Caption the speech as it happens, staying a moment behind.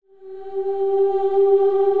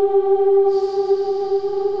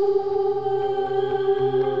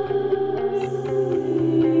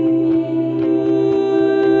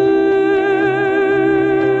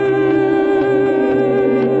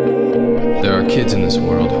kids in this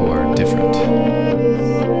world who are different,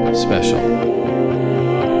 special.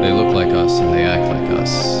 They look like us and they act like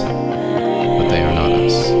us, but they are not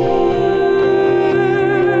us.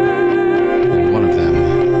 And one of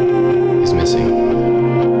them is missing.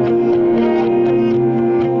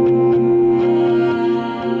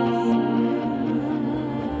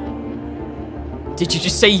 Did you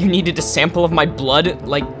just say you needed a sample of my blood,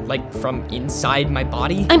 like from inside my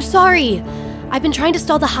body? I'm sorry! I've been trying to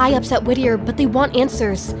stall the high-ups at Whittier, but they want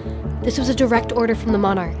answers. This was a direct order from the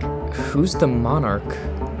Monarch. Who's the Monarch?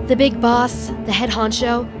 The big boss, the head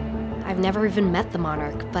honcho. I've never even met the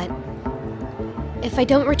Monarch, but if I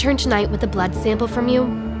don't return tonight with a blood sample from you,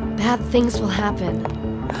 bad things will happen.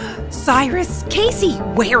 Cyrus, Casey,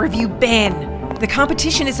 where have you been? The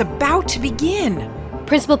competition is about to begin.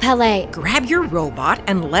 Principal Pelé. Grab your robot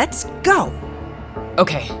and let's go.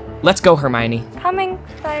 Okay, let's go, Hermione. Coming,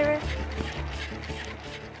 Cyrus.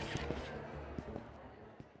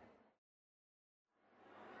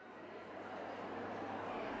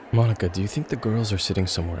 Monica, do you think the girls are sitting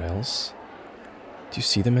somewhere else? Do you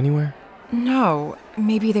see them anywhere? No,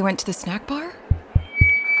 maybe they went to the snack bar?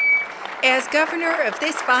 As governor of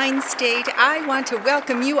this fine state, I want to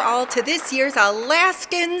welcome you all to this year's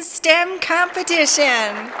Alaskan STEM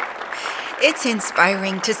competition. It's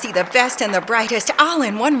inspiring to see the best and the brightest all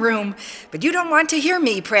in one room, but you don't want to hear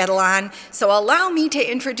me prattle on, so allow me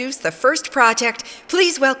to introduce the first project.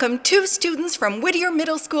 Please welcome 2 students from Whittier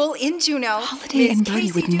Middle School in Juneau. Holiday Ms. and Birdie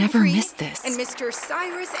Casey would never Dupree miss this. And Mr.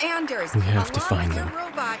 Cyrus Anders. We have to along find with them. your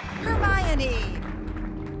robot, Hermione.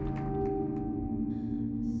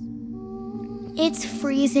 It's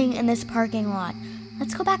freezing in this parking lot.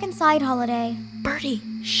 Let's go back inside, Holiday. Birdie,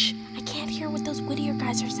 shh. I can't hear what those Whittier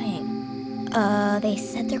guys are saying. They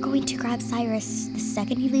said they're going to grab Cyrus the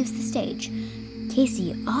second he leaves the stage.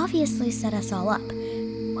 Casey obviously set us all up.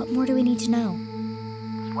 What more do we need to know?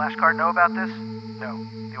 Does Flashcard know about this? No.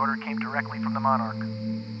 The order came directly from the Monarch.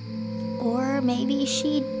 Or maybe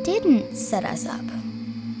she didn't set us up.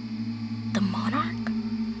 The Monarch?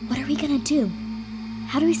 What are we gonna do?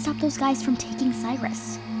 How do we stop those guys from taking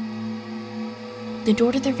Cyrus? The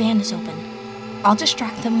door to their van is open. I'll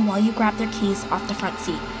distract them while you grab their keys off the front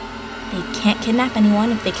seat. They can't kidnap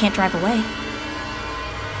anyone if they can't drive away.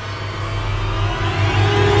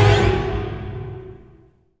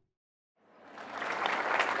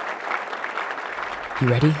 You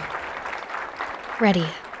ready? Ready.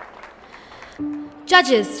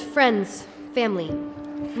 Judges, friends, family,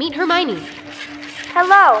 meet Hermione.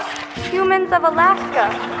 Hello, humans of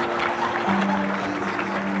Alaska.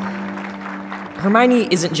 Hermione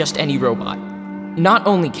isn't just any robot. Not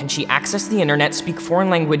only can she access the internet, speak foreign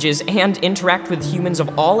languages, and interact with humans of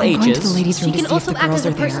all I'm going ages, to the ladies' She room to can see if also the act girls as a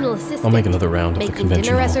are there. personal assistant. I'll make another round of the making convention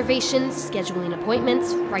dinner hall. reservations, scheduling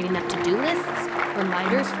appointments, writing up to-do lists,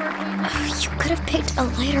 reminders for appointments. You could have picked a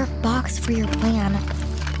lighter box for your plan.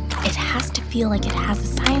 It has to feel like it has a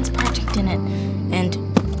science project in it, and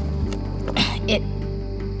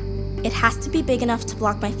it has to be big enough to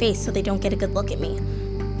block my face so they don't get a good look at me.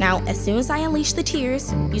 Now, as soon as I unleash the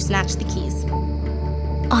tears, you snatch the keys.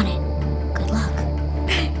 On it. Good luck.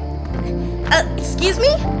 Excuse me?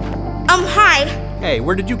 Hi. Hey,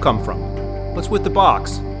 where did you come from? What's with the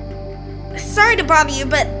box? Sorry to bother you,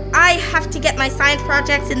 but I have to get my science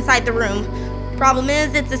projects inside the room. Problem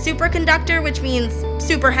is, it's a superconductor, which means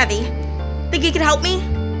super heavy. Think you could help me?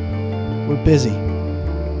 We're busy.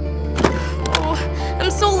 Oh, I'm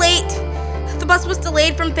so late. The bus was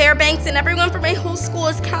delayed from Fairbanks, and everyone from my whole school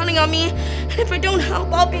is counting on me. And if I don't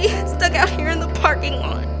help, I'll be stuck out here in the parking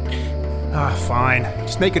lot. Fine.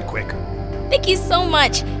 Just make it quick. Thank you so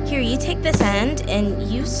much. Here, you take this end, and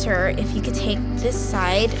you, sir, if you could take this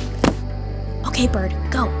side. Okay, Bird,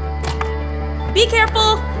 go. Be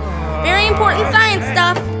careful. Very important science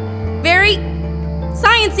stuff. Very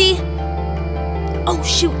science-y. Oh,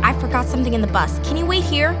 shoot, I forgot something in the bus. Can you wait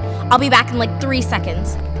here? I'll be back in like 3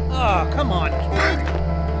 seconds. Oh, come on.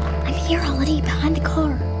 I'm here, Holiday, behind the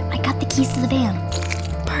car. I got the keys to the van.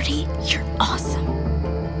 Birdie, you're awesome.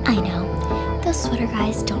 I know. Those sweater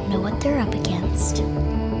guys don't know what they're up against. You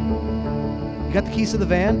got the keys to the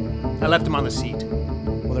van? I left him on the seat.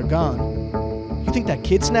 Well, they're gone. You think that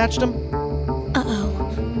kid snatched them?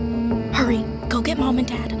 Uh-oh. Hurry, go get Mom and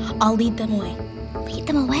Dad. I'll lead them away. Lead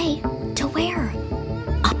them away? To where?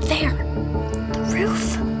 Up there. The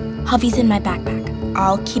roof? Hovey's in my backpack.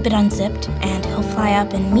 I'll keep it unzipped, and he'll fly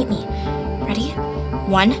up and meet me. Ready?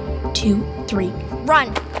 1, 2, 3,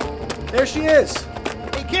 run! There she is.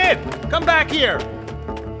 Hey, kid, come back here.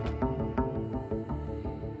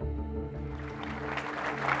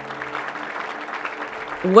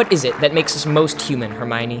 what is it that makes us most human,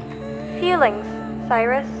 Hermione? feelings,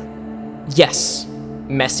 Cyrus? Yes.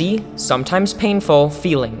 Messy, sometimes painful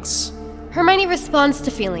feelings. Hermione responds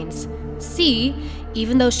to feelings. See,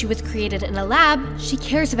 even though she was created in a lab, she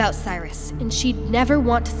cares about Cyrus, and she'd never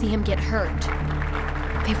want to see him get hurt.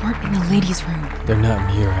 They weren't in the ladies' room. They're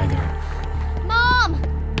not in here either. Mom!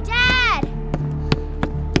 Dad!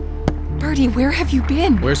 Birdie, where have you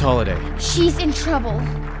been? Where's Holiday? She's in trouble.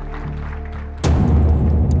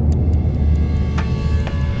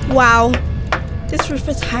 Wow. This roof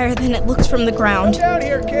is higher than it looks from the ground. Come down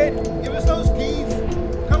here, kid. Give us those keys.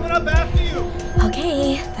 Coming up after you.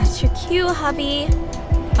 Okay, that's your cue, hubby.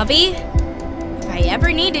 Hubby? If I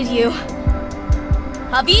ever needed you.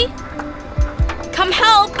 Hubby? Come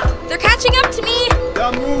help! They're catching up to me!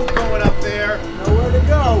 Don't move going up there. Nowhere to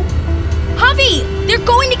go. Hubby! They're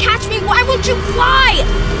going to catch me! Why won't you fly?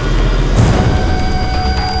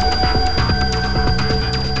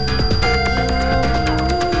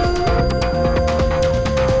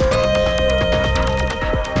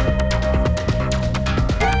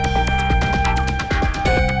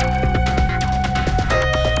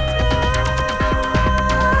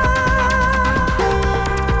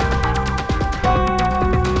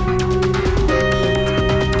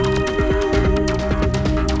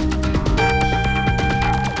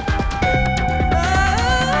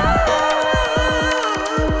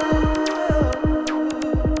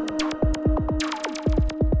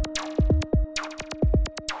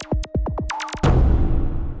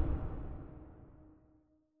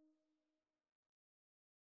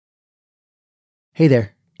 Hey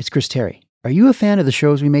there, it's Chris Terry. Are you a fan of the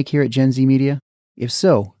shows we make here at Gen Z Media? If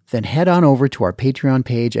so, then head on over to our Patreon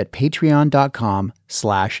page at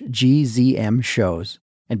patreon.com/GZMshows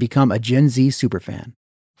and become a Gen Z superfan.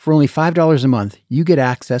 For only $5 a month, you get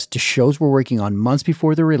access to shows we're working on months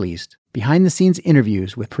before they're released, behind-the-scenes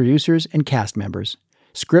interviews with producers and cast members,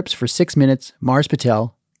 scripts for 6 Minutes, Mars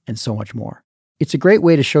Patel, and so much more. It's a great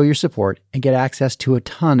way to show your support and get access to a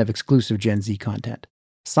ton of exclusive Gen Z content.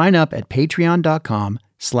 Sign up at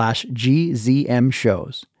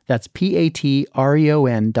patreon.com/GZMshows. That's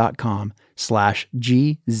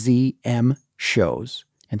patreon.com/GZMshows.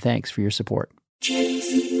 And thanks for your support.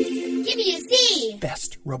 Give me a Z!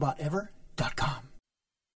 BestRobotEver.com.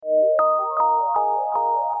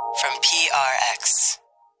 From PRX.